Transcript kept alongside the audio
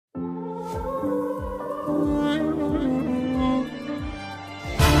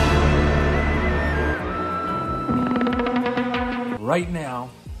right now,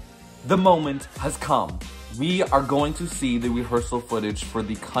 the moment has come. We are going to see the rehearsal footage for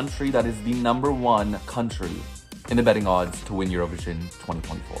the country that is the #1 country in the betting odds to win Eurovision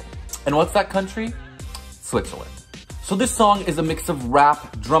 2024. And what's that country? Switzerland. So this song is a mix of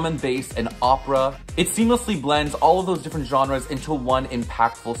rap, drum and bass, and opera. It seamlessly blends all of those different genres into one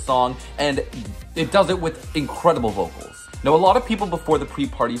impactful song, and it does it with incredible vocals. Now, a lot of people before the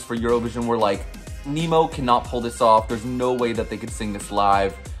pre-parties for Eurovision were like, Nemo cannot pull this off. There's no way that they could sing this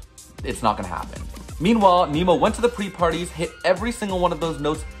live. It's not gonna happen. Meanwhile, Nemo went to the pre-parties, hit every single one of those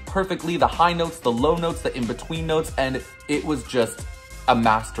notes perfectly, the high notes, the low notes, the in-between notes, and it was just a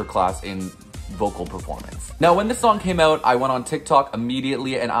masterclass in vocal performance. Now, when this song came out, I went on TikTok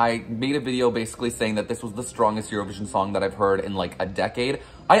immediately and I made a video basically saying that this was the strongest Eurovision song that I've heard in like a decade.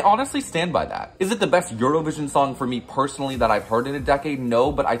 I honestly stand by that. Is it the best Eurovision song for me personally that I've heard in a decade?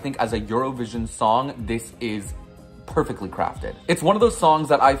 No, but I think as a Eurovision song, this is perfectly crafted. It's one of those songs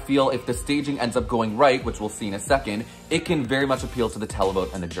that I feel if the staging ends up going right, which we'll see in a second, it can very much appeal to the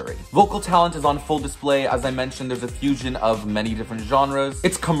televote and the jury. Vocal talent is on full display. As I mentioned, there's a fusion of many different genres.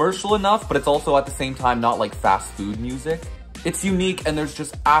 It's commercial enough, but it's also at the same time not like fast food music. It's unique and there's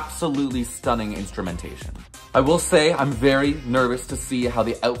just absolutely stunning instrumentation. I will say I'm very nervous to see how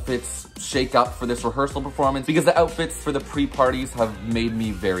the outfits shake up for this rehearsal performance because the outfits for the pre-parties have made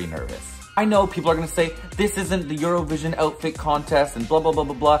me very nervous. I know people are gonna say, this isn't the Eurovision outfit contest and blah, blah, blah,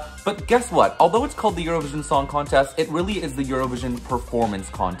 blah, blah. But guess what? Although it's called the Eurovision Song Contest, it really is the Eurovision Performance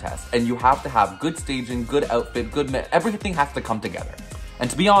Contest. And you have to have good staging, good outfit, everything has to come together. And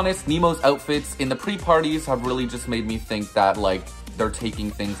to be honest, Nemo's outfits in the pre-parties have really just made me think that like, they're taking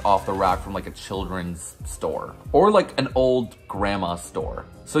things off the rack from like a children's store or like an old grandma store.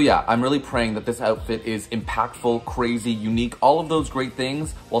 So yeah, I'm really praying that this outfit is impactful, crazy, unique, all of those great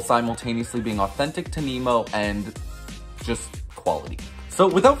things while simultaneously being authentic to Nemo and just quality. So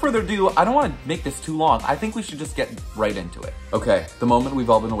without further ado, I don't want to make this too long. I think we should just get right into it. Okay, the moment we've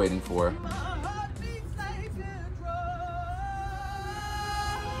all been waiting for.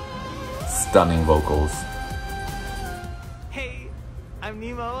 Stunning vocals. I'm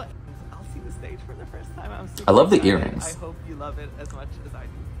Nemo. I'll see the stage for the first time. I'm super I love the excited. earrings. I hope you love it as much as I do.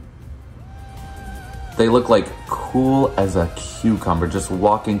 They look like cool as a cucumber, just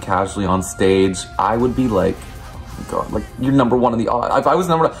walking casually on stage. I would be like, oh my God, like you're #1 in the odds. If I was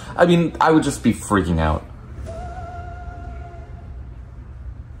 #1, I mean, I would just be freaking out.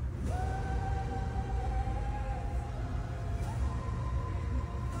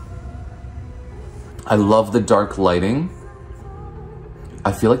 I love the dark lighting.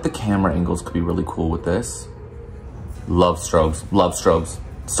 I feel like the camera angles could be really cool with this. Love strobes, love strobes.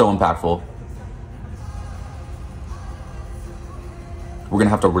 So impactful. We're gonna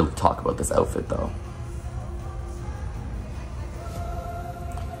have to really talk about this outfit though.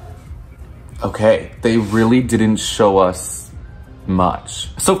 Okay, they really didn't show us much.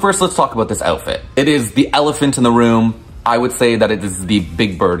 So first, let's talk about this outfit. It is the elephant in the room. I would say that it is the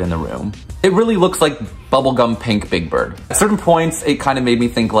big bird in the room. It really looks like bubblegum pink Big Bird. At certain points, it kind of made me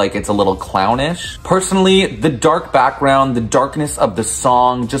think like it's a little clownish. Personally, the dark background, the darkness of the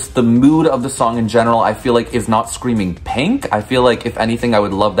song, just the mood of the song in general, I feel like is not screaming pink. I feel like if anything, I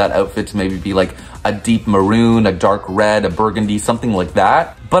would love that outfit to maybe be like a deep maroon, a dark red, a burgundy, something like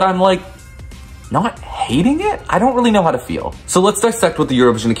that. But I'm like, not hating it? I don't really know how to feel. So let's dissect what the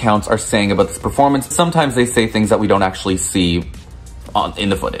Eurovision accounts are saying about this performance. Sometimes they say things that we don't actually see in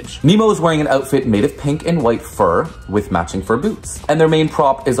the footage. Nemo is wearing an outfit made of pink and white fur with matching fur boots. And their main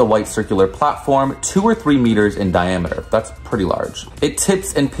prop is a white circular platform, 2 or 3 meters in diameter. That's pretty large. It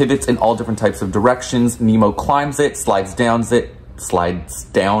tips and pivots in all different types of directions. Nemo climbs it, slides down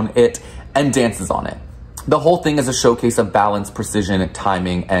it, and dances on it. The whole thing is a showcase of balance, precision,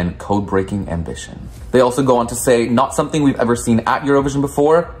 timing, and code-breaking ambition. They also go on to say, not something we've ever seen at Eurovision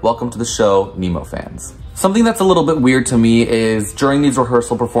before. Welcome to the show, Nemo fans. Something that's a little bit weird to me is during these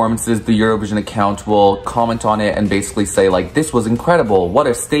rehearsal performances, the Eurovision account will comment on it and basically say like, this was incredible, what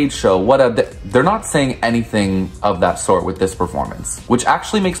a stage show, they're not saying anything of that sort with this performance, which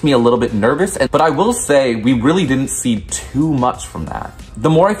actually makes me a little bit nervous. But I will say we really didn't see too much from that. The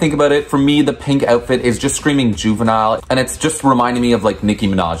more I think about it, for me, the pink outfit is just screaming juvenile, and it's just reminding me of like Nicki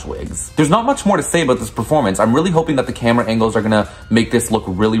Minaj wigs. There's not much more to say about this performance. I'm really hoping that the camera angles are gonna make this look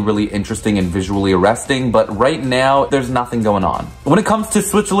really, really interesting and visually arresting, but right now, there's nothing going on. When it comes to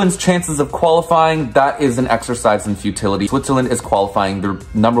Switzerland's chances of qualifying, that is an exercise in futility. Switzerland is qualifying, they're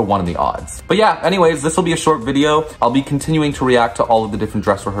 #1 in the odds. But yeah, anyways, this will be a short video. I'll be continuing to react to all of the different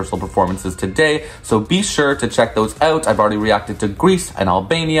dress rehearsal performances today, so be sure to check those out. I've already reacted to Greece and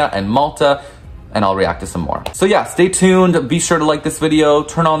Albania and Malta. and I'll react to some more. So yeah, stay tuned. Be sure to like this video,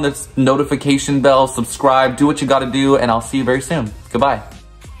 turn on this notification bell, subscribe, do what you gotta do, and I'll see you very soon. Goodbye.